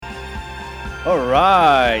All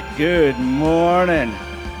right, good morning. You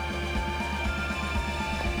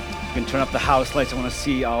can turn up the house lights. I want to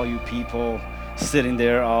see all you people sitting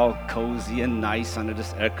there all cozy and nice under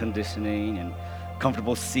this air conditioning and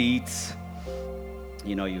comfortable seats.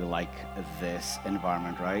 You know you like this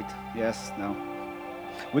environment, right? Yes? No?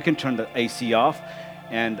 We can turn the AC off.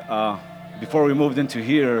 And before we moved into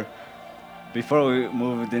here, we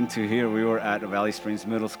were at Valley Springs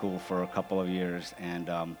Middle School for a couple of years,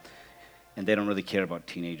 and they don't really care about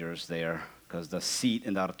teenagers there because the seat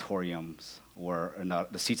in the auditoriums were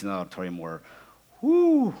the seats in the auditorium were,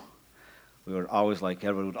 whoo. We were always like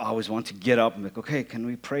everyone would always want to get up and like, okay, can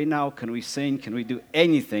we pray now? Can we sing? Can we do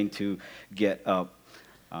anything to get up?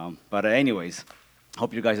 But anyways,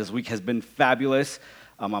 hope you guys this week has been fabulous.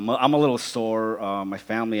 I'm a little sore. My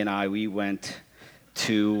family and I we went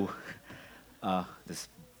to this.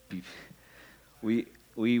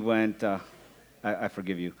 We went. I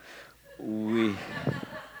forgive you. We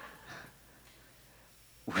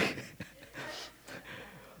we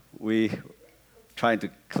we trying to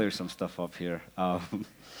clear some stuff up here.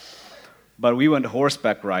 But we went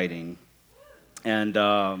horseback riding, and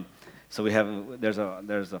so there's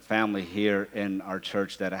a family here in our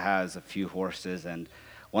church that has a few horses, and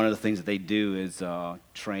one of the things that they do is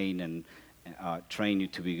train you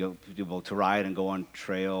to be able to ride and go on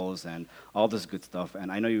trails and all this good stuff.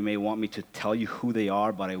 And I know you may want me to tell you who they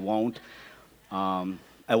are, but I won't. I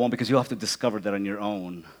won't because you'll have to discover that on your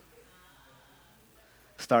own.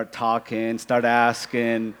 Start talking, start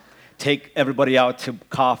asking, take everybody out to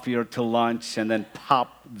coffee or to lunch, and then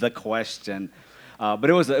pop the question. But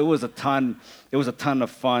it was a ton of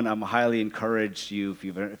fun. I'm highly encourage you if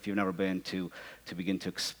you've never been to begin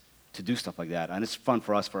to do stuff like that. And it's fun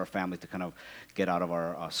for us, for our family, to kind of get out of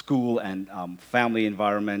our school and family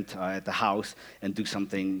environment at the house and do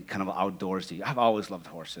something kind of outdoorsy. I've always loved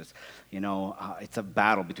horses. It's a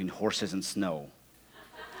battle between horses and snow.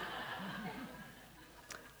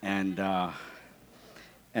 And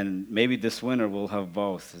and maybe this winter we'll have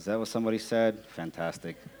both. Is that what somebody said?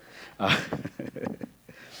 Fantastic. Uh,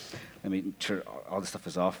 I mean, sure, all this stuff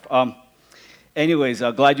is off. Anyways,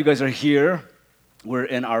 glad you guys are here. We're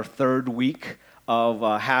in our third week of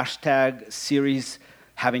hashtag series,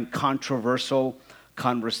 having controversial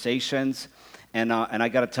conversations, and I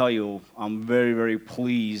got to tell you, I'm very, very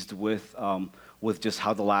pleased with just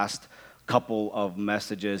how the last couple of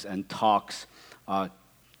messages and talks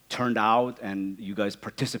turned out, and you guys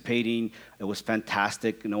participating. It was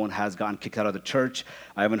fantastic. No one has gotten kicked out of the church.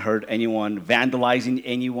 I haven't heard anyone vandalizing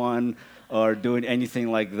anyone or doing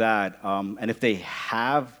anything like that. And if they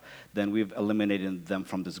have, then we've eliminated them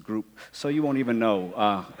from this group. So you won't even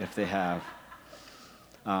know if they have.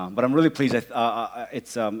 But I'm really pleased.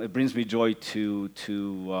 It brings me joy to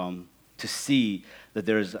see that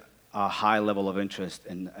there's a high level of interest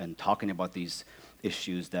in talking about these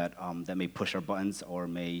issues that may push our buttons or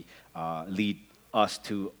may lead us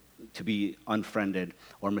to be unfriended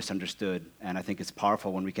or misunderstood. And I think it's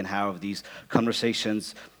powerful when we can have these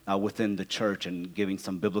conversations within the church and giving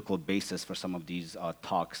some biblical basis for some of these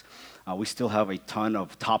talks. We still have a ton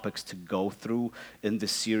of topics to go through in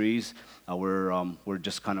this series. We're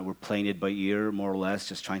just we're playing it by ear, more or less,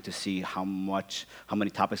 just trying to see how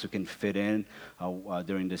many topics we can fit in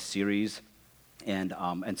during this series. And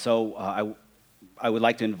so I would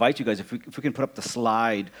like to invite you guys, if we can put up the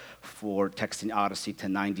slide for texting Odyssey to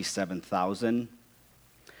 97,000.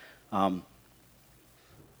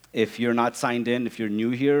 If you're not signed in, if you're new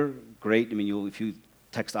here, great. I mean, if you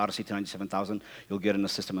text Odyssey to 97,000, you'll get in the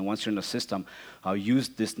system. And once you're in the system, use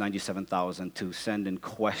this 97,000 to send in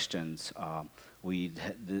questions. We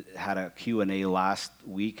had a Q&A last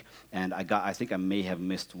week, and I think I may have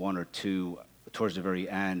missed one or two towards the very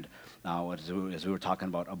end as we were talking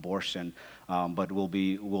about abortion. But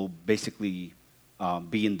we'll basically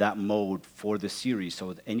be in that mode for the series.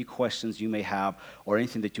 So any questions you may have or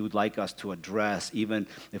anything that you would like us to address, even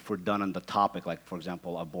if we're done on the topic, like, for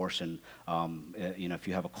example, abortion, if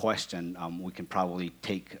you have a question, we can probably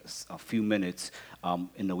take a few minutes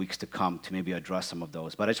in the weeks to come to maybe address some of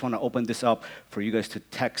those. But I just want to open this up for you guys to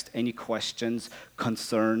text any questions,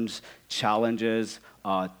 concerns, challenges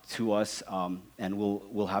to us, and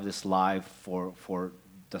we'll have this live for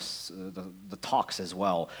the talks as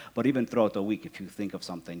well, but even throughout the week if you think of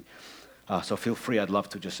something. So feel free. I'd love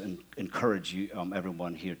to just encourage you,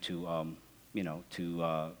 everyone here to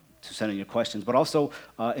send in your questions, but also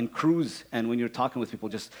in cruise and when you're talking with people,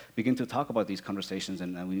 just begin to talk about these conversations,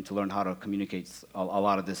 and we need to learn how to communicate a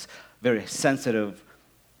lot of this very sensitive,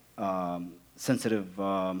 what's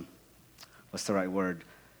the right word?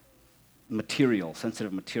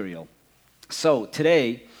 Sensitive material. So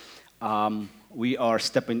today, we are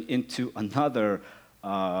stepping into another,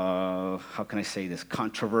 how can I say this,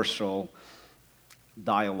 controversial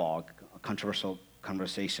dialogue, a controversial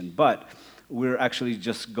conversation. But we're actually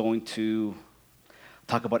just going to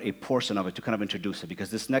talk about a portion of it to kind of introduce it, because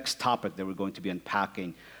this next topic that we're going to be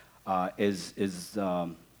unpacking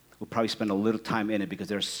we'll probably spend a little time in it because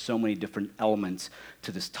there's so many different elements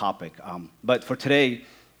to this topic. But for today,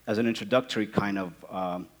 as an introductory kind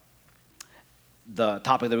of, the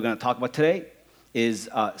topic that we're going to talk about today is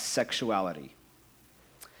sexuality.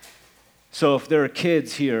 So if there are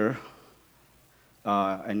kids here,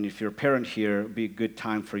 and if you're a parent here, it'd be a good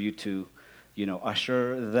time for you to,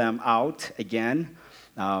 usher them out again.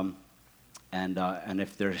 And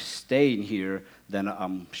if they're staying here, then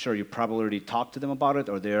I'm sure you probably already talked to them about it,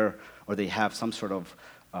 or they have some sort of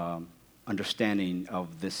understanding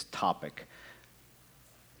of this topic.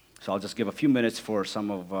 So I'll just give a few minutes for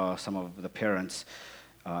some of the parents,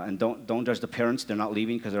 and don't judge the parents. They're not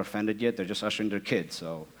leaving because they're offended yet. They're just ushering their kids.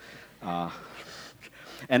 So,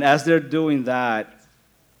 and as they're doing that,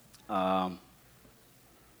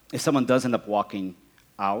 if someone does end up walking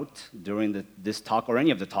out during this talk or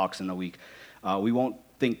any of the talks in the week, we won't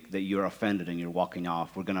think that you're offended and you're walking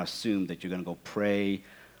off. We're going to assume that you're going to go pray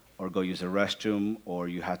or go use a restroom, or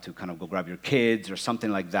you have to kind of go grab your kids or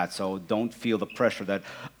something like that. So don't feel the pressure that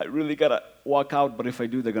I really got to walk out, but if I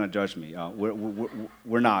do, they're going to judge me.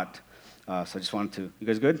 We're not. So I just wanted to, you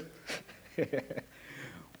guys good?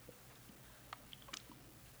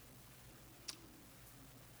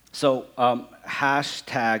 So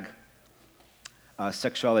hashtag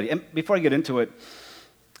sexuality. And before I get into it,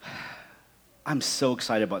 I'm so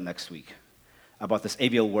excited about next week, about this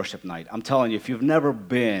AVL worship night. I'm telling you, if you've never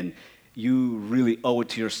been, you really owe it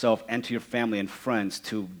to yourself and to your family and friends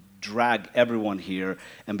to drag everyone here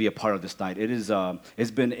and be a part of this night.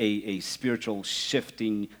 It's been a spiritual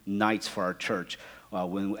shifting nights for our church.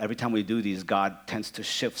 Every time we do these, God tends to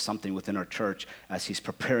shift something within our church as He's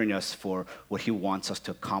preparing us for what He wants us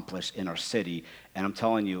to accomplish in our city. And I'm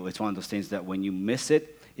telling you, it's one of those things that when you miss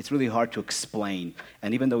it, it's really hard to explain.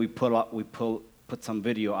 And even though we put some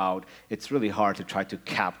video out, it's really hard to try to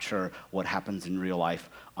capture what happens in real life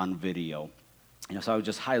on video. So I would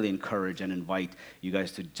just highly encourage and invite you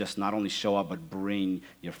guys to just not only show up, but bring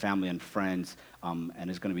your family and friends. And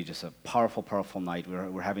it's going to be just a powerful, powerful night.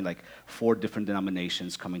 We're having like 4 different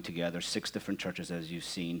denominations coming together, 6 different churches, as you've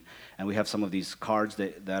seen. And we have some of these cards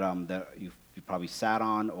that you probably sat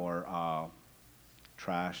on or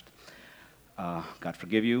trashed. God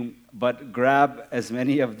forgive you. But grab as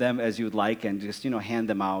many of them as you'd like and just, hand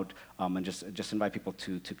them out and just invite people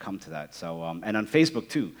to come to that. So, and on Facebook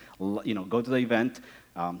too, go to the event,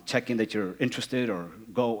 check in that you're interested or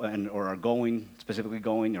are specifically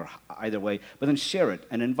going, or either way, but then share it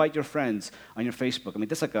and invite your friends on your Facebook. I mean,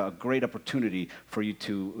 that's like a great opportunity for you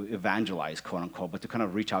to evangelize, quote unquote, but to kind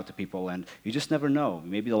of reach out to people, and you just never know.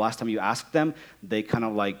 Maybe the last time you asked them, they kind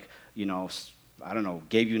of like, I don't know,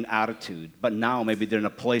 gave you an attitude. But now maybe they're in a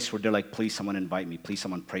place where they're like, please, someone invite me. Please,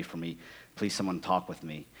 someone pray for me. Please, someone talk with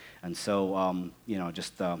me. And so, I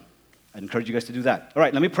encourage you guys to do that. All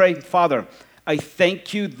right, let me pray. Father, I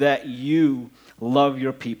thank you that you love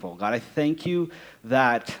your people. God, I thank you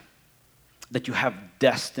that you have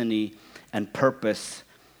destiny and purpose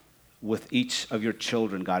with each of your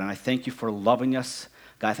children, God. And I thank you for loving us.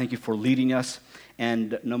 God, I thank you for leading us.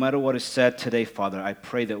 And no matter what is said today, Father, I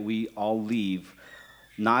pray that we all leave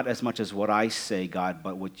not as much as what I say, God,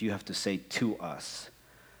 but what you have to say to us.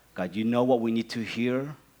 God, you know what we need to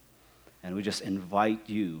hear, and we just invite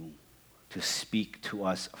you to speak to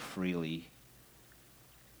us freely.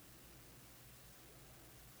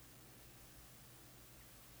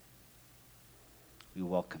 We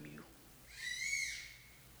welcome you.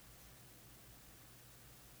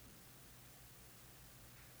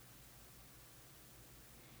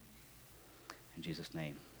 In Jesus'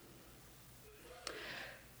 name.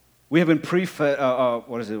 We have been prefacing,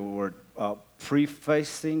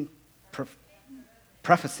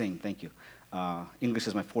 thank you. English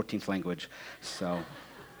is my 14th language, so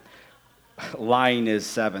lying is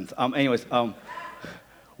 7th.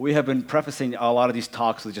 We have been prefacing a lot of these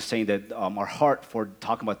talks with just saying that our heart for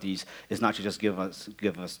talking about these is not to just give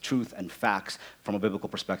us truth and facts from a biblical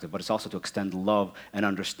perspective, but it's also to extend love and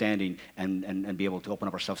understanding and be able to open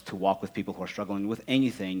up ourselves to walk with people who are struggling with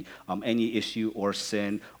anything, any issue or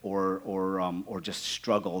sin or just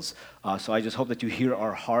struggles. So I just hope that you hear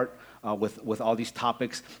our heart with all these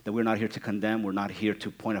topics, that we're not here to condemn, we're not here to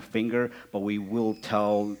point a finger, but we will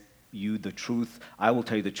tell you the truth. I will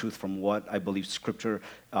tell you the truth from what I believe Scripture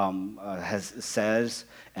says.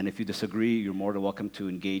 And if you disagree, you're more than welcome to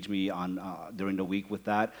engage me on during the week with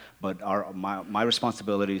that. But my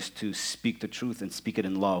responsibility is to speak the truth and speak it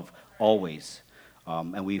in love always.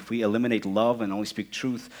 If we eliminate love and only speak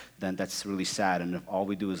truth, then that's really sad. And if all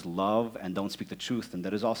we do is love and don't speak the truth, then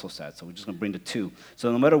that is also sad. So we're just going to bring the two. So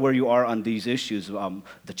no matter where you are on these issues,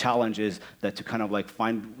 the challenge is that to kind of like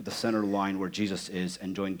find the center line where Jesus is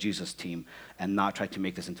and join Jesus' team, and not try to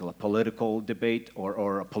make this into a political debate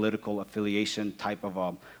or a political affiliation type of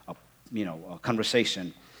a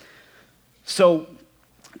conversation. So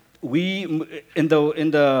we in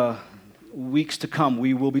the weeks to come,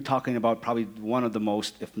 we will be talking about probably one of the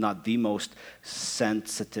most, if not the most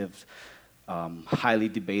sensitive, highly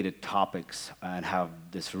debated topics, and have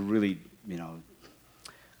this really,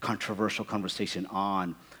 controversial conversation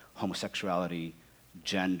on homosexuality,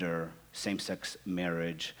 gender, same-sex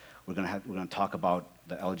marriage. We're gonna talk about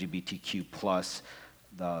the LGBTQ plus,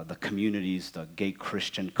 the communities, the gay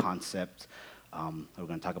Christian concept. We're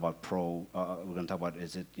gonna talk about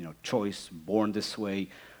is it choice, born this way,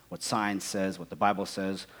 what science says, what the Bible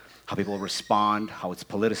says, how people respond, how it's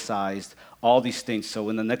politicized, all these things. So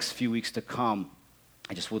in the next few weeks to come,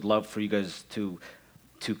 I just would love for you guys to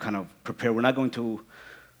kind of prepare. We're not going to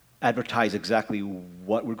advertise exactly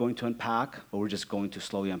what we're going to unpack, but we're just going to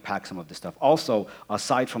slowly unpack some of this stuff. Also,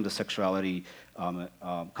 aside from the sexuality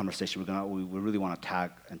conversation, we really want to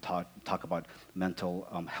tag and talk about mental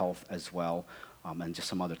health as well, and just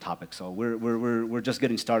some other topics. So we're just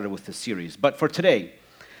getting started with this series. But for today,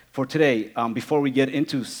 before we get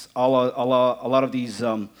into a lot of these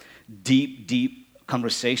deep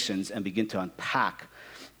conversations and begin to unpack,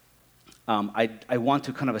 I want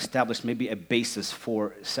to kind of establish maybe a basis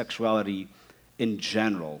for sexuality in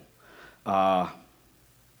general. The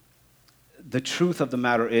truth of the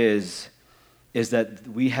matter is that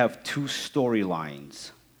we have two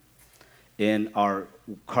storylines in our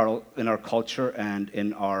culture and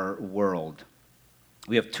in our world.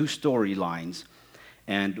 We have two storylines.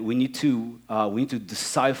 And we need to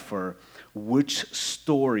decipher which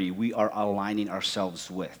story we are aligning ourselves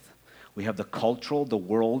with. We have the cultural, the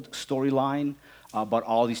world storyline about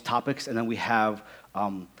all these topics, and then we have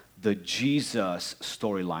the Jesus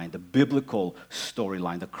storyline, the biblical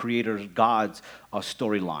storyline, the Creator God's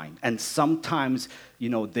storyline. And sometimes,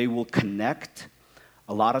 they will connect.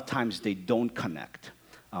 A lot of times they don't connect.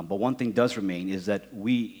 But one thing does remain is that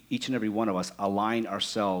we, each and every one of us, align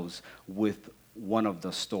ourselves with one of the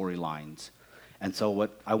storylines. And so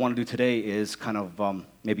what I want to do today is kind of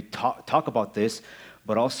maybe talk about this,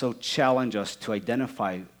 but also challenge us to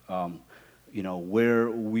identify, where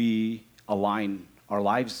we align our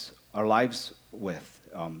lives with,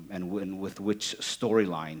 and with which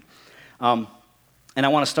storyline. And I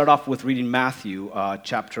want to start off with reading Matthew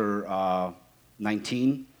chapter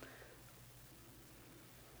 19,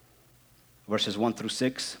 verses 1 through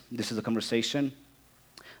 6. This is a conversation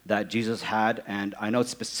that Jesus had, and I know it's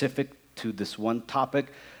specific to this one topic,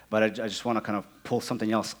 but I just want to kind of pull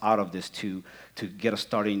something else out of this to get us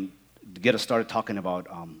started talking about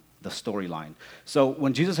the storyline. So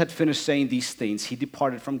when Jesus had finished saying these things, he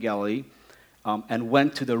departed from Galilee and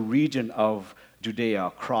went to the region of Judea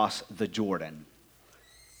across the Jordan.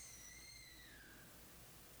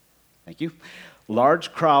 Thank you.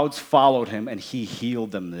 Large crowds followed him, and he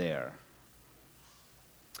healed them there.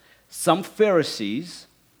 Some Pharisees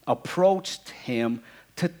approached him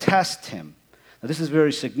to test him. Now, this is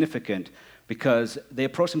very significant because they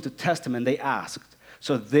approached him to test him, and they asked.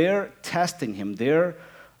 So they're testing him. Their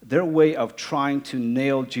way of trying to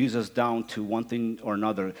nail Jesus down to one thing or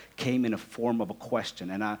another came in a form of a question.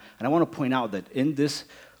 And I want to point out that in this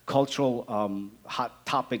cultural hot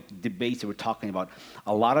topic debates that we're talking about,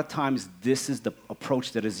 a lot of times this is the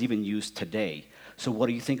approach that is even used today. So what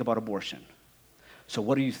do you think about abortion? So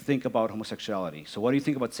what do you think about homosexuality? So what do you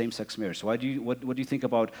think about same-sex marriage? So what do you think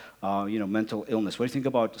about mental illness? What do you think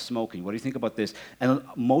about smoking? What do you think about this? And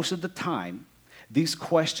most of the time, these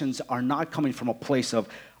questions are not coming from a place of,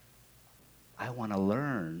 I want to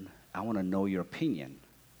learn, I want to know your opinion.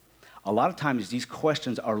 A lot of times, these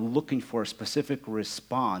questions are looking for a specific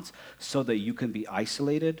response so that you can be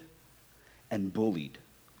isolated and bullied.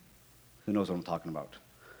 Who knows what I'm talking about?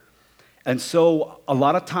 And so a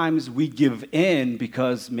lot of times we give in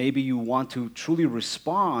because maybe you want to truly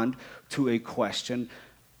respond to a question,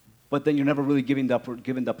 but then you're never really given the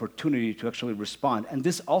opportunity to actually respond. And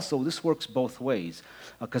this works both ways.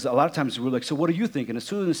 Because a lot of times we're like, so what do you think? And as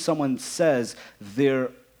soon as someone says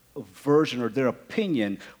their version or their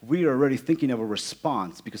opinion, we are already thinking of a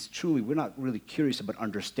response because truly we're not really curious about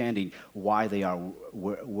understanding why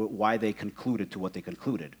they concluded to what they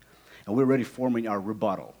concluded. And we're already forming our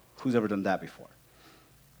rebuttal. Who's ever done that before?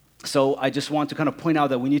 So I just want to kind of point out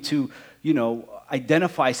that we need to,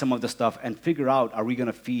 identify some of the stuff and figure out, are we going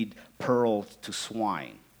to feed pearls to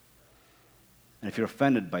swine? And if you're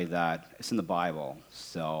offended by that, it's in the Bible.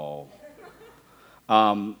 So,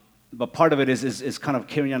 but part of it is kind of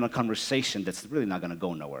carrying on a conversation that's really not going to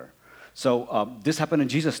go nowhere. So this happened in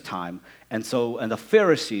Jesus' time, and the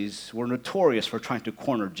Pharisees were notorious for trying to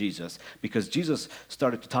corner Jesus because Jesus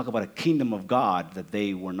started to talk about a kingdom of God that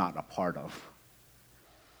they were not a part of.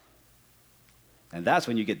 And that's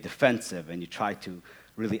when you get defensive and you try to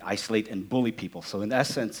really isolate and bully people. So in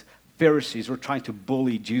essence, Pharisees were trying to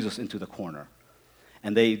bully Jesus into the corner.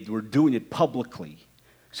 And they were doing it publicly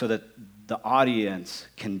so that the audience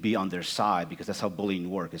can be on their side, because that's how bullying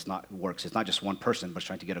works. It's not just one person, but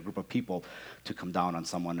trying to get a group of people to come down on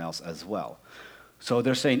someone else as well. So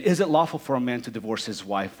they're saying, is it lawful for a man to divorce his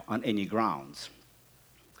wife on any grounds?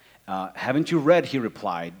 Haven't you read, he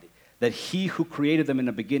replied, that he who created them in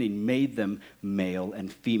the beginning made them male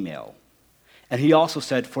and female? And he also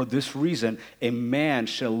said, for this reason, a man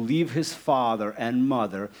shall leave his father and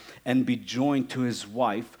mother and be joined to his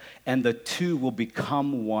wife, and the two will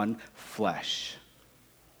become one flesh.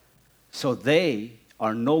 So they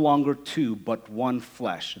are no longer two, but one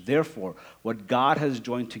flesh. Therefore, what God has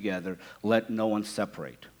joined together, let no one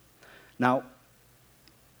separate. Now,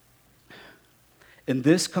 in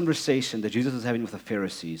this conversation that Jesus is having with the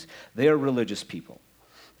Pharisees, they are religious people.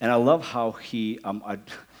 And I love how he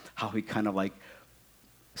kind of like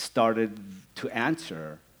started to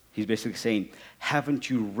answer. He's basically saying, haven't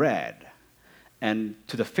you read? And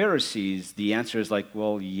to the Pharisees, the answer is like,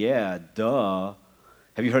 well, yeah, duh.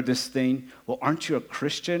 Have you heard this thing? Well, aren't you a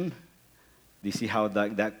Christian? Do you see how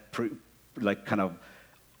kind of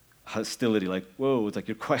hostility, like, whoa, it's like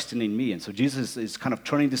you're questioning me. And so Jesus is kind of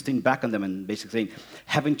turning this thing back on them and basically saying,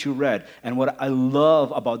 haven't you read? And what I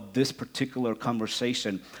love about this particular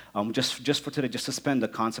conversation, just for today, just to suspend the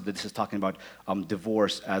concept that this is talking about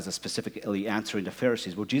divorce as a specifically answering the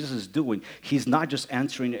Pharisees. What Jesus is doing, he's not just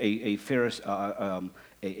answering a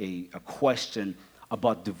question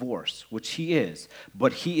about divorce, which he is,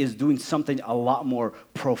 but he is doing something a lot more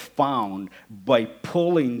profound by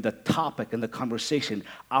pulling the topic and the conversation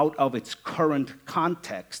out of its current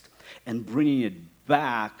context and bringing it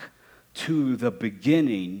back to the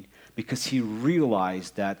beginning, because he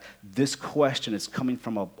realized that this question is coming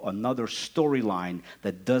from another storyline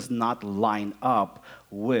that does not line up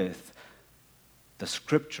with the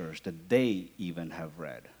scriptures that they even have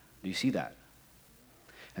read. Do you see that?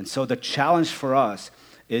 And so the challenge for us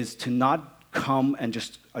is to not come and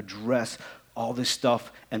just address all this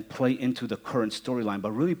stuff and play into the current storyline,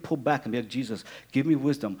 but really pull back and be like, Jesus, give me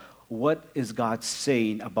wisdom. What is God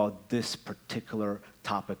saying about this particular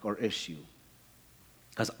topic or issue?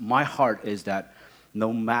 Because my heart is that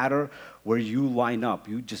no matter where you line up,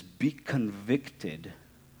 you just be convicted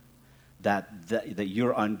that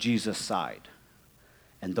you're on Jesus' side.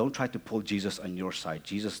 And don't try to pull Jesus on your side.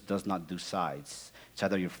 Jesus does not do sides. It's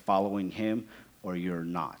either you're following him or you're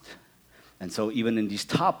not. And so even in these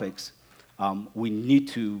topics, we need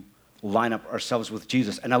to line up ourselves with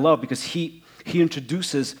Jesus. And I love because he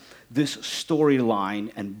introduces this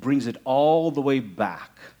storyline and brings it all the way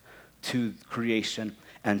back to creation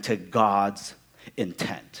and to God's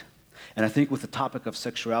intent. And I think with the topic of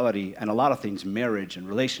sexuality and a lot of things, marriage and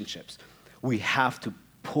relationships, we have to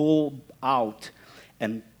pull out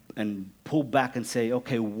and pull back and say,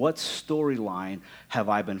 okay, what storyline have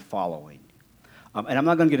I been following? And I'm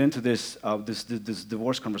not going to get into this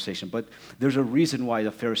divorce conversation, but there's a reason why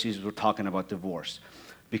the Pharisees were talking about divorce.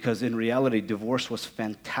 Because in reality, divorce was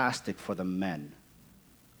fantastic for the men.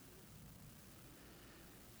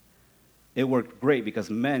 It worked great because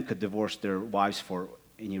men could divorce their wives for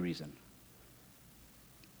any reason.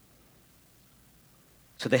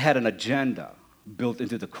 So they had an agenda built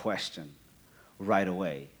into the question right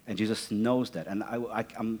away, and Jesus knows that. And I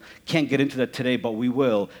can't get into that today, but we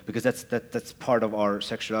will, because that's part of our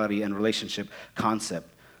sexuality and relationship concept.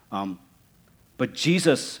 But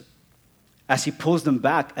Jesus, as he pulls them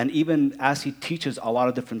back, and even as he teaches a lot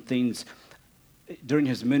of different things during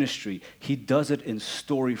his ministry, he does it in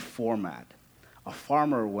story format. A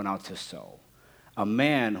farmer went out to sow. A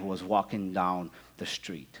man who was walking down the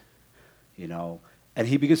street, and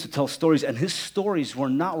he begins to tell stories, and his stories were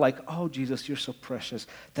not like, oh, Jesus, you're so precious.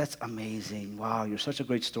 That's amazing. Wow, you're such a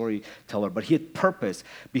great storyteller. But he had purpose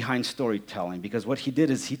behind storytelling, because what he did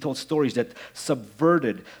is he told stories that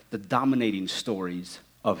subverted the dominating stories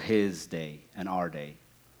of his day and our day.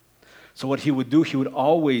 So what he would do, he would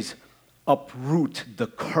always uproot the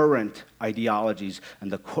current ideologies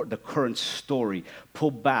and the current story,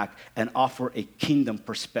 pull back and offer a kingdom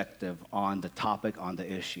perspective on the topic, on the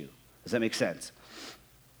issue. Does that make sense?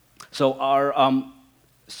 So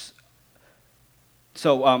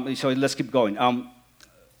so let's keep going.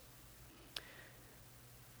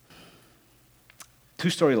 Two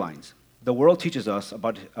storylines. The world teaches us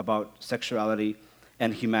about sexuality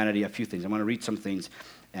and humanity a few things. I'm going to read some things,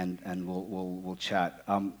 and we'll chat.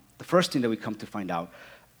 The first thing that we come to find out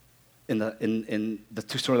in the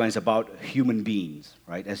two storylines about human beings,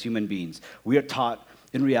 right? As human beings, we are taught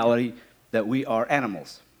in reality that we are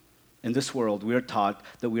animals. In this world, we are taught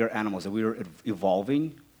that we are animals, that we are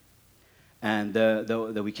evolving, and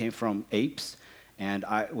that we came from apes. And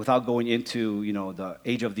without going into the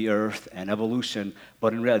age of the earth and evolution,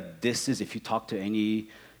 but in reality, this is, if you talk to any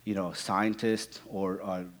scientist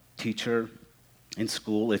or teacher in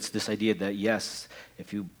school, it's this idea that yes,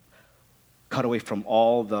 if you cut away from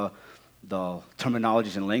all the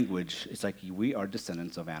terminologies and language, it's like we are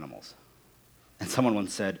descendants of animals. And someone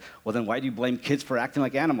once said, well, then why do you blame kids for acting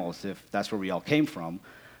like animals if that's where we all came from?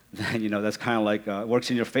 Then that's kind of like works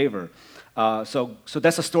in your favor. So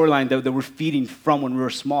that's a storyline that we're feeding from when we were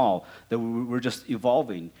small, that we're just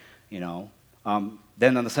evolving,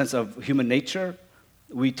 Then on the sense of human nature,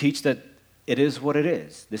 we teach that it is what it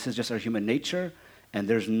is. This is just our human nature, and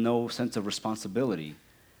there's no sense of responsibility.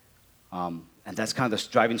 And that's kind of the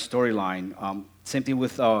driving storyline. Same thing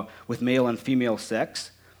with male and female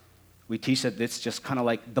sex. We teach that it's just kind of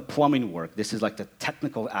like the plumbing work. This is like the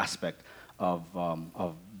technical aspect of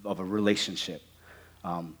a relationship.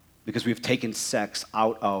 Because we've taken sex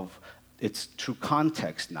out of its true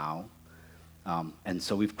context now. And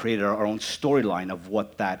so we've created our own storyline of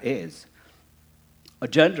what that is. A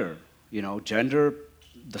gender, gender,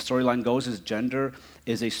 the storyline goes is gender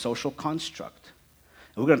is a social construct.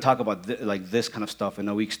 And we're going to talk about this kind of stuff in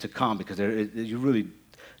the weeks to come because you really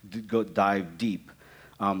dive deep.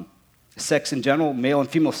 Sex in general, male and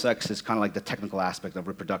female sex is kind of like the technical aspect of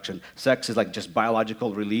reproduction. Sex is like just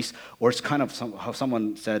biological release, or it's kind of how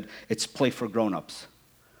someone said, it's play for grown-ups.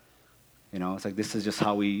 It's like this is just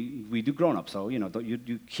how we do grown-ups. So, don't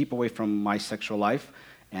you keep away from my sexual life,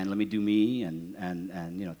 and let me do me, and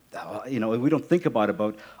we don't think about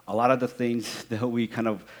a lot of the things that we kind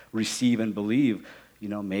of receive and believe.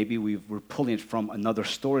 Maybe we're pulling it from another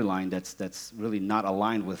storyline that's really not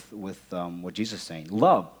aligned with what Jesus is saying.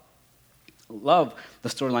 Love, the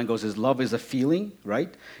storyline goes, is love is a feeling,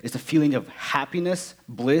 right? It's a feeling of happiness,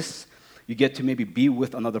 bliss. You get to maybe be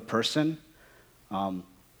with another person. And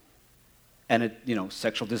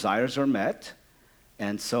sexual desires are met.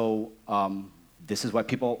 And so this is why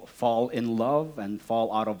people fall in love and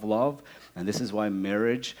fall out of love. And this is why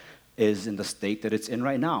marriage is in the state that it's in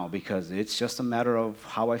right now, because it's just a matter of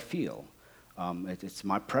how I feel. It's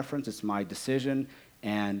my preference, it's my decision.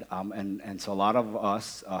 And so a lot of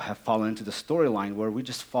us have fallen into the storyline where we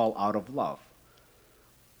just fall out of love.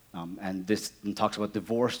 And this talks about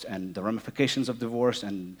divorce and the ramifications of divorce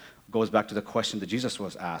and goes back to the question that Jesus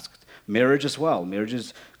was asked. Marriage as well. Marriage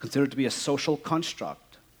is considered to be a social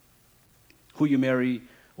construct. Who you marry,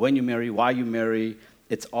 when you marry, why you marry,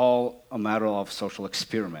 it's all a matter of social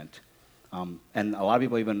experiment. And a lot of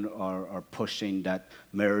people even are pushing that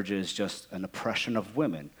marriage is just an oppression of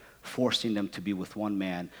women, forcing them to be with one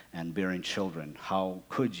man and bearing children. How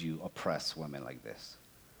could you oppress women like this?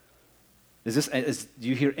 Do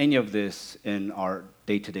you hear any of this in our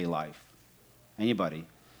day-to-day life? Anybody?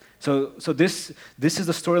 So this is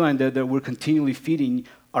the storyline that we're continually feeding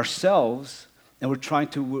ourselves, and we're trying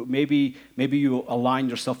to maybe you align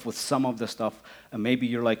yourself with some of the stuff, and maybe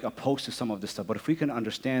you're like opposed to some of this stuff. But if we can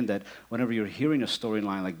understand that whenever you're hearing a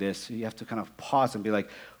storyline like this, you have to kind of pause and be like,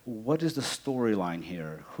 what is the storyline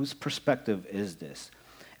here? Whose perspective is this?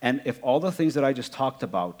 And if all the things that I just talked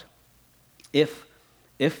about, if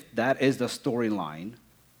that is the storyline,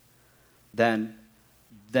 then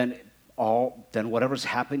whatever's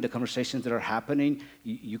happening, the conversations that are happening,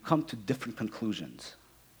 you come to different conclusions.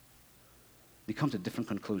 You come to different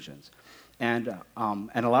conclusions. And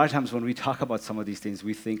a lot of times when we talk about some of these things,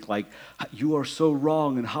 we think like, you are so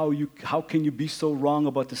wrong, and how can you be so wrong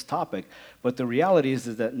about this topic? But the reality is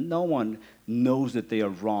that no one knows that they are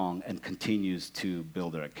wrong and continues to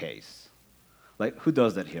build their case. Like, who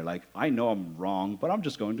does that here? Like, I know I'm wrong, but I'm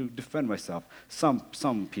just going to defend myself.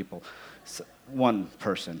 Some people, one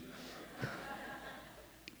person.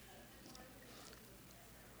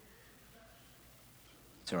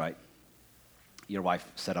 It's all right. Your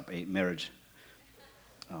wife set up a marriage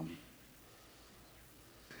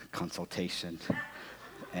consultation.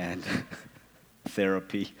 and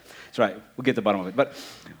therapy. That's right. We'll get to the bottom of it.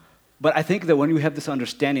 But I think that when you have this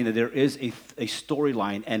understanding that there is a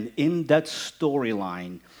storyline, and in that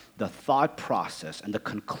storyline, the thought process and the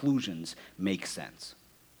conclusions make sense.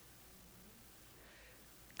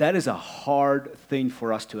 That is a hard thing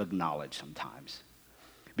for us to acknowledge sometimes,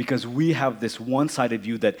 because we have this one-sided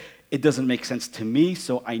view that it doesn't make sense to me,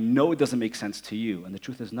 so I know it doesn't make sense to you. And the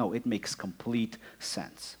truth is, no, it makes complete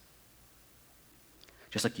sense.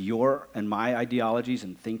 Just like your and my ideologies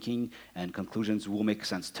and thinking and conclusions will make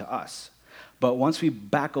sense to us. But once we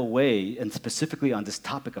back away, and specifically on this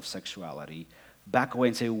topic of sexuality, back away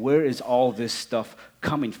and say, where is all this stuff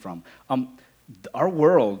coming from? Our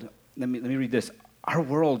world, let me read this. Our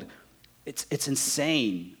world, it's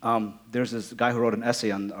insane. There's this guy who wrote an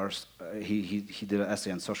essay on our, he did an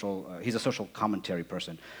essay on social, he's a social commentary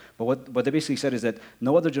person. But what they basically said is that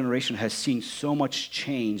no other generation has seen so much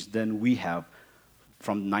change than we have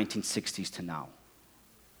from 1960s to now.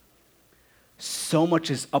 So much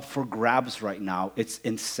is up for grabs right now. It's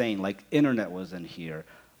insane. Like, internet wasn't here.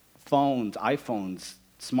 Phones, iPhones,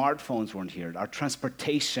 smartphones weren't here. Our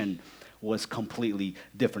transportation was completely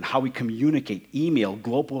different. How we communicate, email,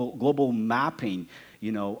 global mapping,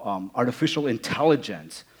 artificial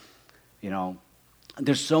intelligence.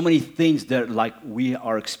 There's so many things that like we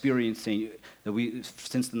are experiencing that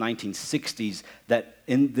since the 1960s, that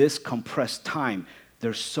in this compressed time,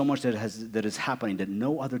 there's so much that is happening that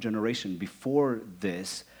no other generation before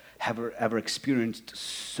this have ever experienced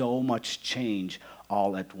so much change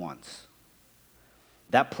all at once.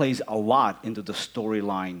 That plays a lot into the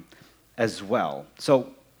storyline as well. So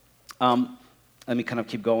let me kind of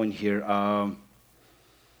keep going here. I'm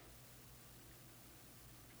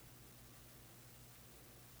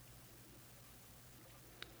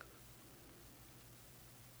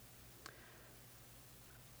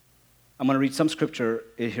going to read some scripture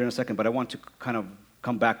here in a second, but I want to kind of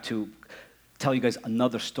come back to tell you guys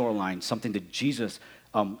another storyline, something that Jesus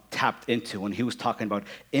tapped into when he was talking about,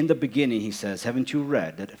 in the beginning, he says, haven't you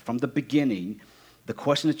read that from the beginning, the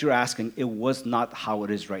question that you're asking, it was not how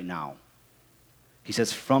it is right now. He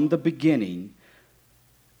says, from the beginning,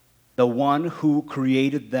 the one who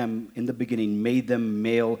created them in the beginning made them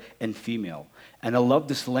male and female. And I love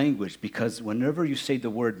this language because whenever you say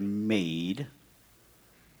the word made,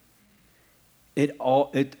 it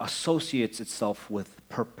associates itself with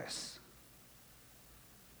purpose.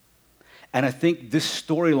 And I think this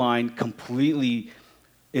storyline completely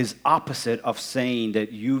is opposite of saying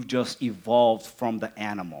that you've just evolved from the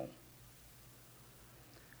animal.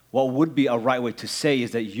 What would be a right way to say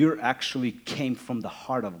is that you actually came from the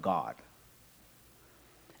heart of God.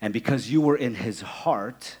 And because you were in his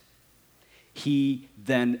heart, he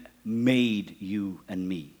then made you and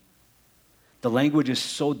me. The language is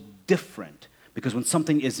so different. Because when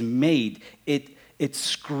something is made, it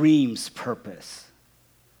screams purpose.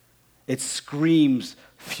 It screams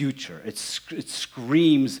future. It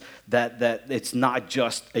screams that it's not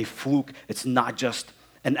just a fluke. It's not just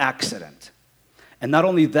an accident. And not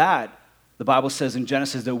only that, the Bible says in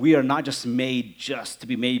Genesis that we are not just made just to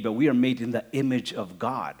be made, but we are made in the image of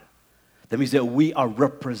God. That means that we are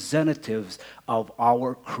representatives of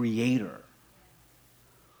our Creator.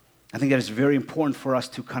 I think that is very important for us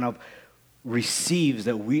to kind of receives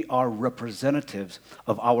that we are representatives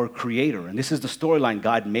of our Creator. And this is the storyline.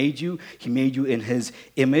 God made you. He made you in his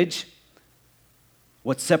image.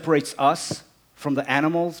 What separates us from the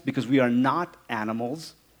animals, because we are not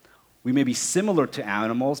animals, we may be similar to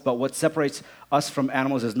animals, but what separates us from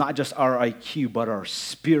animals is not just our IQ, but our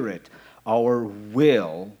spirit, our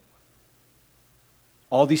will,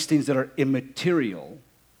 all these things that are immaterial.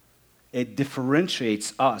 It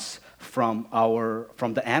differentiates us from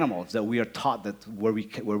the animals that we are taught that where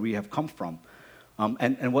we have come from,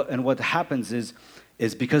 and what happens is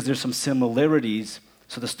because there's some similarities.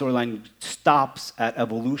 So the storyline stops at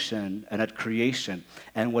evolution and at creation,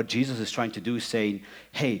 and what Jesus is trying to do is saying,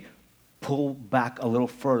 "Hey, pull back a little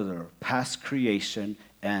further past creation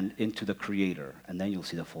and into the Creator, and then you'll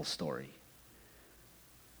see the full story."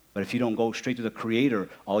 But if you don't go straight to the Creator,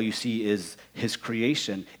 all you see is his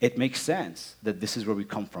creation. It makes sense that this is where we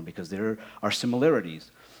come from because there are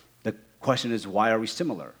similarities. The question is, why are we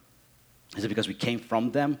similar? Is it because we came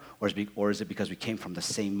from them, or is it because we came from the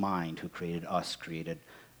same mind who created us, created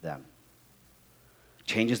them?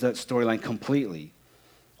 Changes that storyline completely.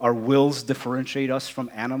 Our wills differentiate us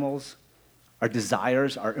from animals. Our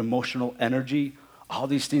desires, our emotional energy, all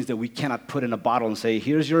these things that we cannot put in a bottle and say,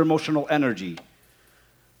 here's your emotional energy.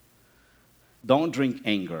 Don't drink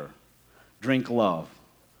anger. Drink love.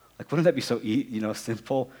 Like, wouldn't that be so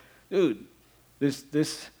simple? Dude,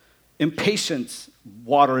 this Impatience,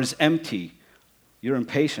 water is empty. You're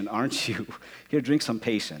impatient, aren't you? Here, drink some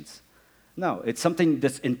patience. No, it's something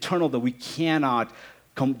that's internal that we cannot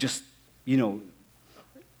just,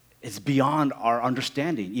 it's beyond our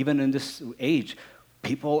understanding. Even in this age,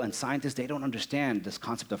 people and scientists, they don't understand this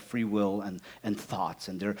concept of free will and thoughts,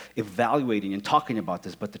 and they're evaluating and talking about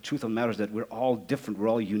this, but the truth of the matter is that we're all different, we're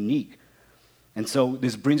all unique. And so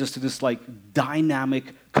this brings us to this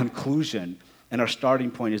dynamic conclusion, and our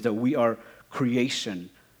starting point is that we are creation,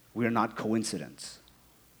 we are not coincidence.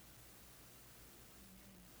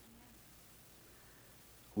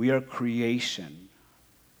 We are creation,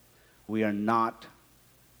 we are not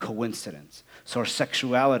coincidence. So our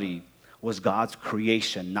sexuality was God's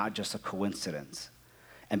creation, not just a coincidence.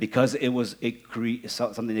 And because it was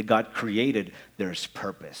something that God created, there's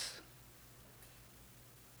purpose.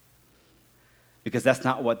 Because that's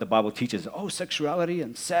not what the Bible teaches. Oh, sexuality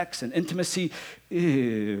and sex and intimacy,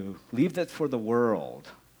 ew, leave that for the world.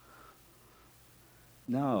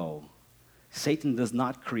 No, Satan does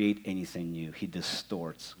not create anything new. He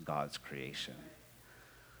distorts God's creation.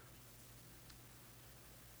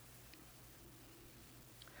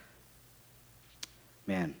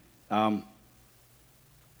 Man, let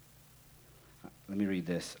me read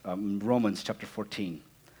this. Romans chapter 14.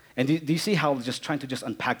 And do you see how just trying to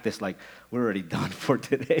unpack this, we're already done for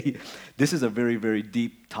today? This is a very, very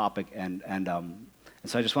deep topic, and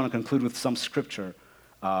so I just want to conclude with some scripture,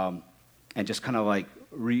 and just kind of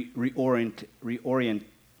reorient.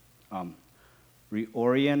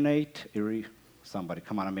 Somebody,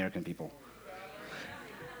 come on, American people.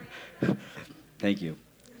 Thank you.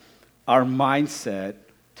 Our mindset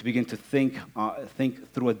to begin to think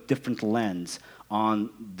through a different lens on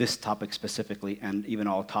this topic specifically, and even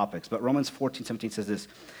all topics. But Romans 14:17 says this,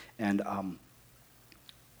 and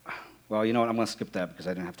well, you know what? I'm going to skip that because I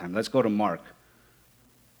didn't have time. Let's go to Mark.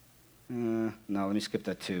 No, let me skip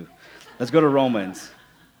that too. Let's go to Romans.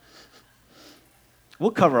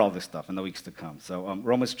 We'll cover all this stuff in the weeks to come. So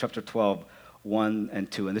Romans chapter 12, 1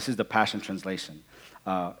 and 2, and this is the Passion Translation.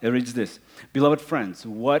 It reads this: Beloved friends,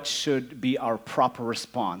 what should be our proper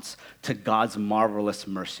response to God's marvelous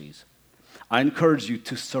mercies? I encourage you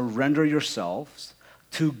to surrender yourselves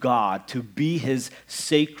to God, to be His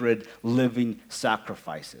sacred living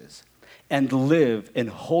sacrifices, and live in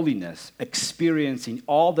holiness, experiencing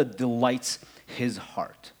all that delights His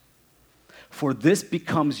heart. For this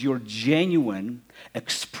becomes your genuine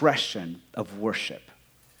expression of worship.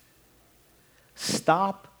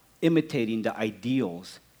 Stop imitating the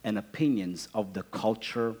ideals and opinions of the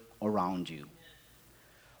culture around you,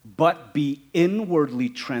 but be inwardly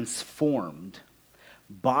transformed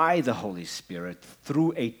by the Holy Spirit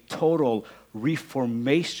through a total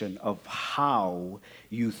reformation of how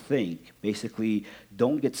you think. Basically,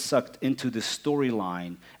 don't get sucked into the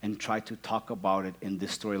storyline and try to talk about it in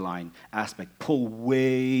this storyline aspect. Pull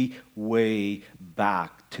way, way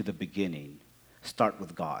back to the beginning. Start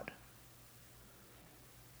with God.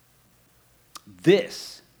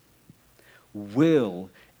 This will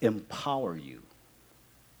empower you.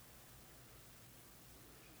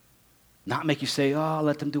 Not make you say, oh,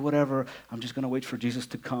 let them do whatever. I'm just going to wait for Jesus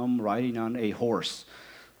to come riding on a horse.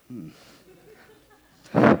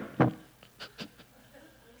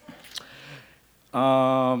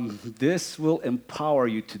 This will empower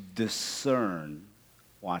you to discern,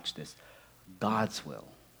 watch this, God's will.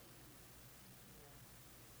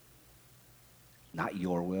 Not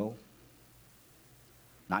your will.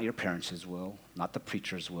 Not your parents' will. Not the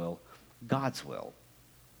preacher's will. God's will.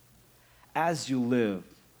 As you live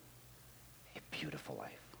a beautiful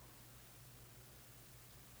life.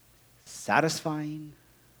 Satisfying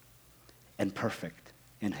and perfect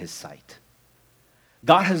in His sight.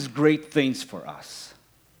 God has great things for us.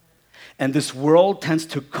 And this world tends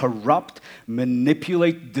to corrupt,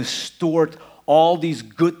 manipulate, distort all these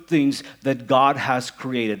good things that God has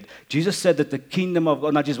created. Jesus said that the kingdom of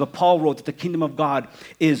God, not Jesus, but Paul wrote that the kingdom of God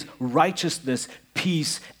is righteousness,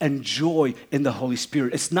 peace, and joy in the Holy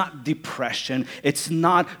Spirit. It's not depression. It's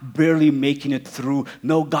not barely making it through.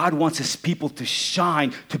 No, God wants His people to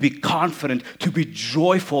shine, to be confident, to be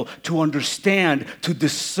joyful, to understand, to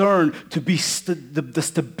discern, to be the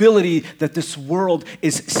stability that this world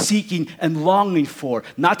is seeking and longing for.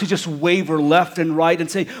 Not to just waver left and right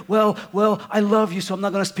and say, well, I love you, so I'm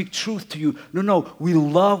not going to speak truth to you. No,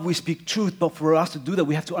 we speak truth, but for us to do that,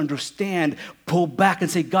 we have to understand, pull back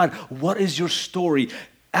and say, God, what is your story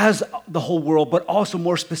as the whole world, but also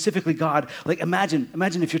more specifically, God, imagine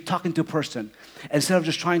if you're talking to a person, instead of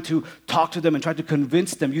just trying to talk to them and try to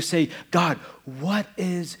convince them, you say, God, what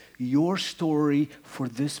is your story for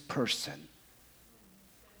this person?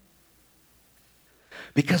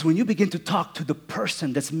 Because when you begin to talk to the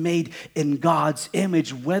person that's made in God's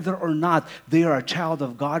image, whether or not they are a child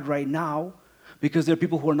of God right now, because there are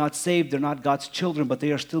people who are not saved, they're not God's children, but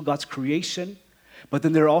they are still God's creation. But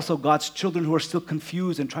then there are also God's children who are still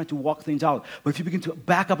confused and trying to walk things out. But if you begin to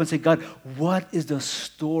back up and say, God, what is the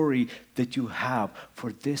story that you have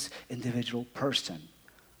for this individual person?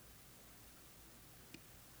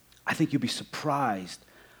 I think you'll be surprised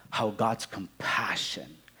how God's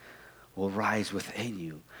compassion will rise within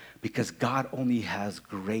you, because God only has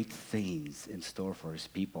great things in store for his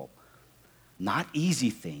people. Not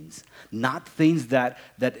easy things, not things that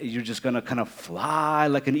you're just going to kind of fly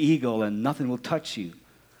like an eagle and nothing will touch you.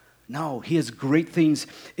 No, he has great things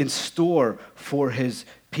in store for his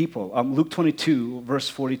people. Luke 22, verse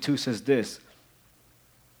 42 says this.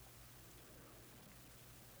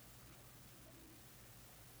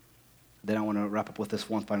 Then I want to wrap up with this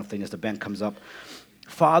one final thing as the band comes up.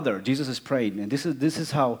 Father, Jesus is praying, and this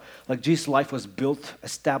is how, like, Jesus' life was built,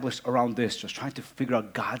 established around this, just trying to figure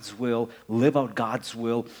out God's will, live out God's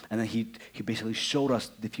will, and then he basically showed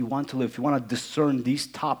us, if you want to live, if you want to discern these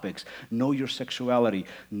topics, know your sexuality,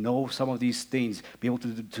 know some of these things, be able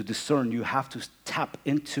to discern, you have to tap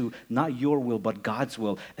into not your will, but God's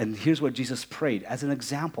will. And here's what Jesus prayed, as an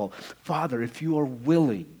example, Father, if you are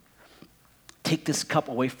willing, take this cup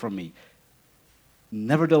away from me.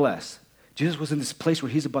 Nevertheless, Jesus was in this place where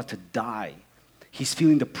he's about to die. He's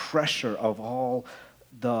feeling the pressure of all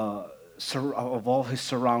his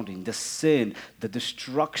surrounding, the sin, the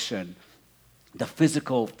destruction, the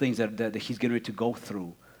physical things that he's getting ready to go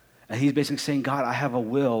through. And he's basically saying, God, I have a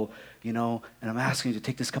will, and I'm asking you to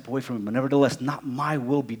take this cup away from me. But nevertheless, not my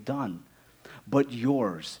will be done, but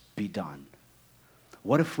yours be done.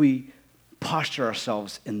 What if we posture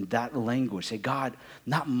ourselves in that language? Say, God,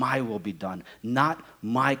 not my will be done, not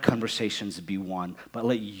my conversations be won, but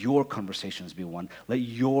let your conversations be won. Let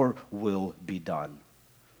your will be done.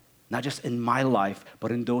 Not just in my life,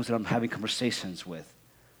 but in those that I'm having conversations with.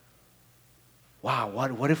 Wow,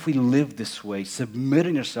 what if we live this way,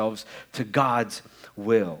 submitting ourselves to God's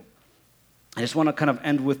will? I just want to kind of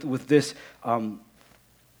end with this thing.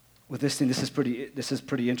 This is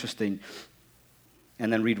pretty interesting.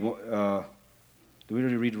 And then read, do we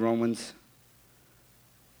really read Romans?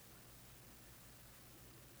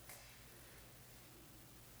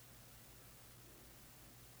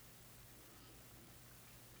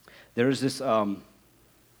 There's this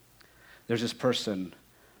person,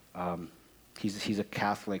 he's a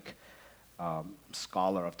Catholic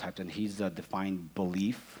scholar of types, and he's defined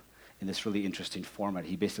belief in this really interesting format.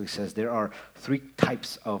 He basically says there are 3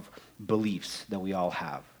 types of beliefs that we all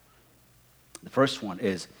have. The first one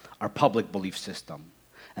is our public belief system,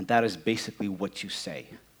 and that is basically what you say.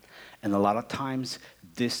 And a lot of times,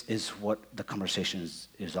 this is what the conversation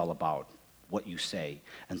is all about, what you say.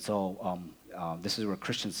 And so this is where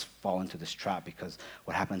Christians fall into this trap, because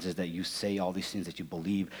what happens is that you say all these things that you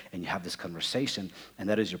believe, and you have this conversation, and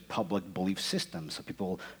that is your public belief system. So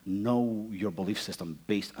people know your belief system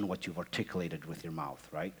based on what you've articulated with your mouth,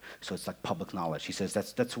 right? So it's like public knowledge. He says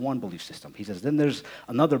that's one belief system. He says then there's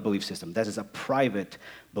another belief system. That is a private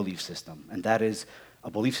belief system, and that is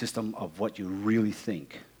a belief system of what you really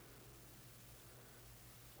think,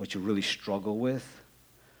 what you really struggle with,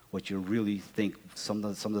 what you really think, some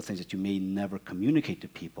of the things that you may never communicate to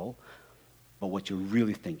people, but what you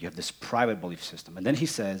really think. You have this private belief system. And then he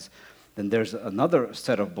says, then there's another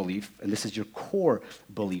set of belief, and this is your core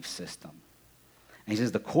belief system. And he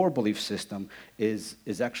says the core belief system is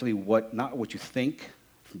actually not what you think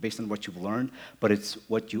based on what you've learned, but it's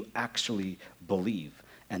what you actually believe.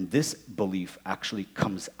 And this belief actually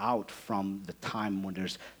comes out from the time when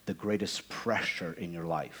there's the greatest pressure in your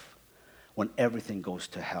life, when everything goes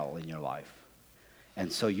to hell in your life. And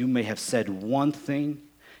so you may have said one thing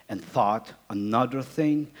and thought another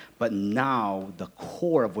thing, but now the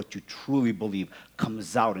core of what you truly believe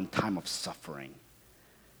comes out in time of suffering.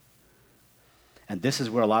 And this is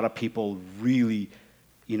where a lot of people really,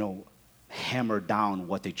 hammer down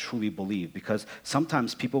what they truly believe, because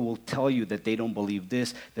sometimes people will tell you that they don't believe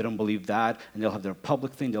this, they don't believe that, and they'll have their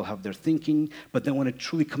public thing, they'll have their thinking, but then when it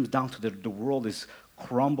truly comes down to the world is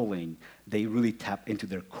crumbling, they really tap into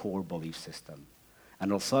their core belief system.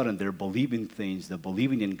 And all of a sudden, they're believing things, they're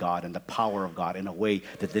believing in God and the power of God in a way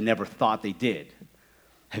that they never thought they did.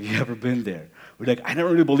 Have you ever been there? We're like, I never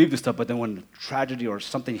really believed this stuff, but then when tragedy or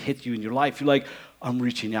something hits you in your life, you're like, I'm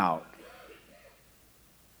reaching out.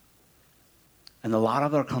 And a lot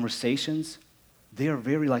of our conversations, they are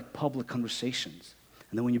very like public conversations.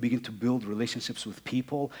 And then when you begin to build relationships with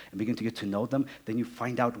people and begin to get to know them, then you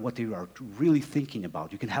find out what they are really thinking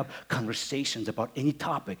about. You can have conversations about any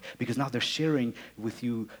topic because now they're sharing with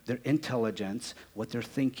you their intelligence, what they're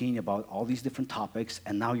thinking about all these different topics,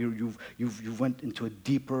 and now you've went into a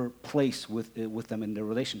deeper place with them in their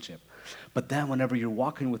relationship. But then whenever you're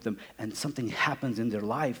walking with them and something happens in their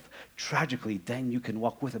life, tragically, then you can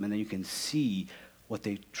walk with them and then you can see what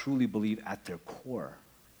they truly believe at their core.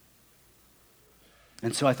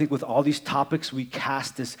 And so I think with all these topics, we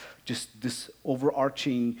cast this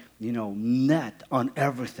overarching, net on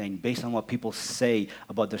everything based on what people say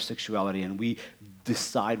about their sexuality, and we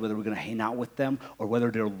decide whether we're going to hang out with them or whether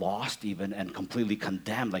they're lost even and completely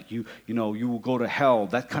condemned. Like you will go to hell.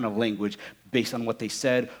 That kind of language based on what they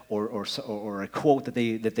said or a quote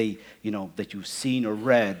that you've seen or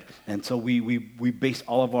read. And so we base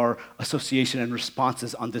all of our association and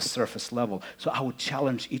responses on this surface level. So I would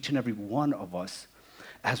challenge each and every one of us,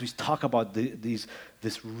 as we talk about this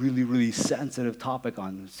really, really sensitive topic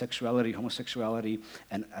on sexuality, homosexuality,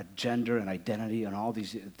 and gender and identity and all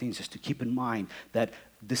these things, just to keep in mind that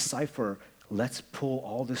this cipher, let's pull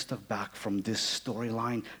all this stuff back from this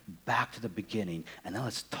storyline back to the beginning, and then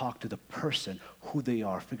let's talk to the person, who they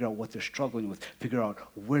are, figure out what they're struggling with, figure out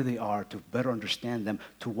where they are to better understand them,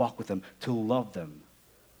 to walk with them, to love them.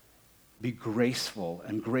 Be graceful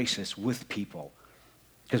and gracious with people,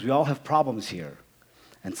 because we all have problems here.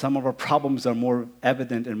 And some of our problems are more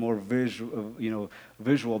evident and more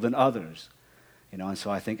visual than others. And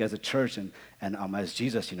so I think as a church and as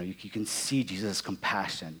Jesus, you can see Jesus'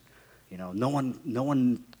 compassion. No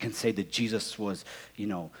one can say that Jesus was,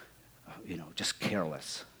 just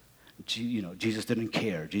careless. Jesus didn't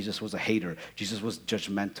care. Jesus was a hater. Jesus was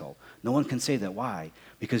judgmental. No one can say that. Why?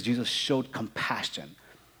 Because Jesus showed compassion.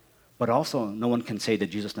 But also, no one can say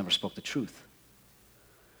that Jesus never spoke the truth.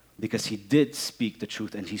 Because he did speak the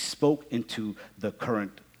truth, and he spoke into the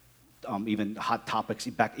current, even hot topics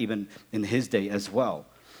back even in his day as well.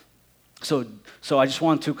 So I just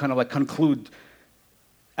want to kind of conclude,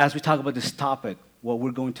 as we talk about this topic, what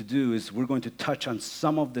we're going to do is we're going to touch on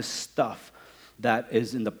some of this stuff that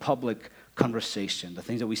is in the public conversation, the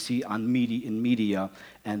things that we see in media,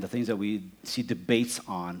 and the things that we see debates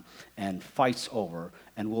on and fights over,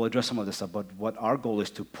 and we'll address some of this stuff. But what our goal is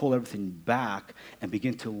to pull everything back and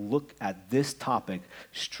begin to look at this topic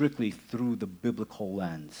strictly through the biblical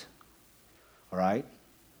lens. All right?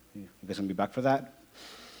 You guys gonna be back for that?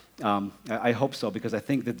 I hope so, because I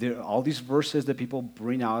think that all these verses that people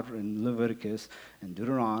bring out in Leviticus and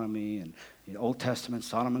Deuteronomy and the Old Testament,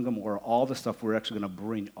 Sodom and Gomorrah, all the stuff, we're actually going to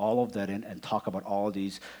bring all of that in and talk about all of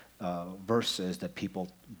these verses that people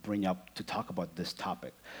bring up to talk about this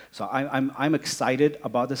topic. So I'm excited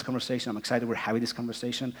about this conversation. I'm excited we're having this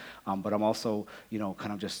conversation, but I'm also,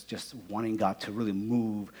 kind of just wanting God to really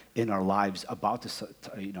move in our lives about this,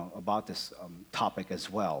 topic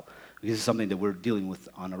as well. This is something that we're dealing with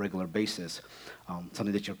on a regular basis,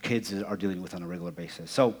 something that your kids are dealing with on a regular basis.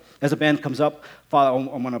 So as the band comes up, Father,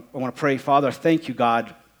 I want to pray. Father, thank you,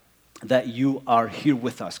 God, that you are here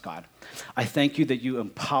with us, God. I thank you that you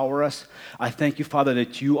empower us. I thank you, Father,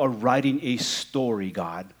 that you are writing a story,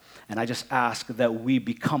 God. And I just ask that we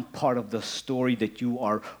become part of the story that you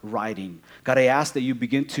are writing. God, I ask that you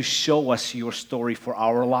begin to show us your story for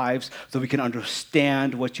our lives so we can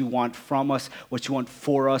understand what you want from us, what you want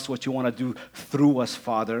for us, what you want to do through us,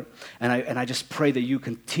 Father. And I just pray that you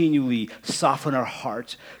continually soften our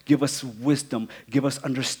hearts, give us wisdom, give us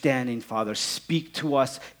understanding, Father. Speak to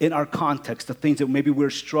us in our context, the things that maybe we're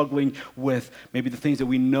struggling with, maybe the things that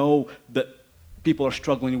we know that people are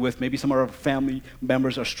struggling with. Maybe some of our family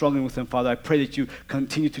members are struggling with them, Father. I pray that you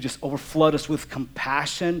continue to just overflood us with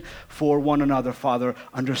compassion for one another, Father,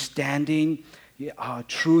 understanding,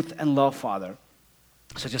 truth, and love, Father.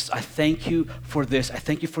 So I thank you for this. I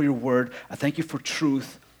thank you for your word. I thank you for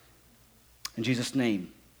truth. In Jesus'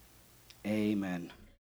 name, amen.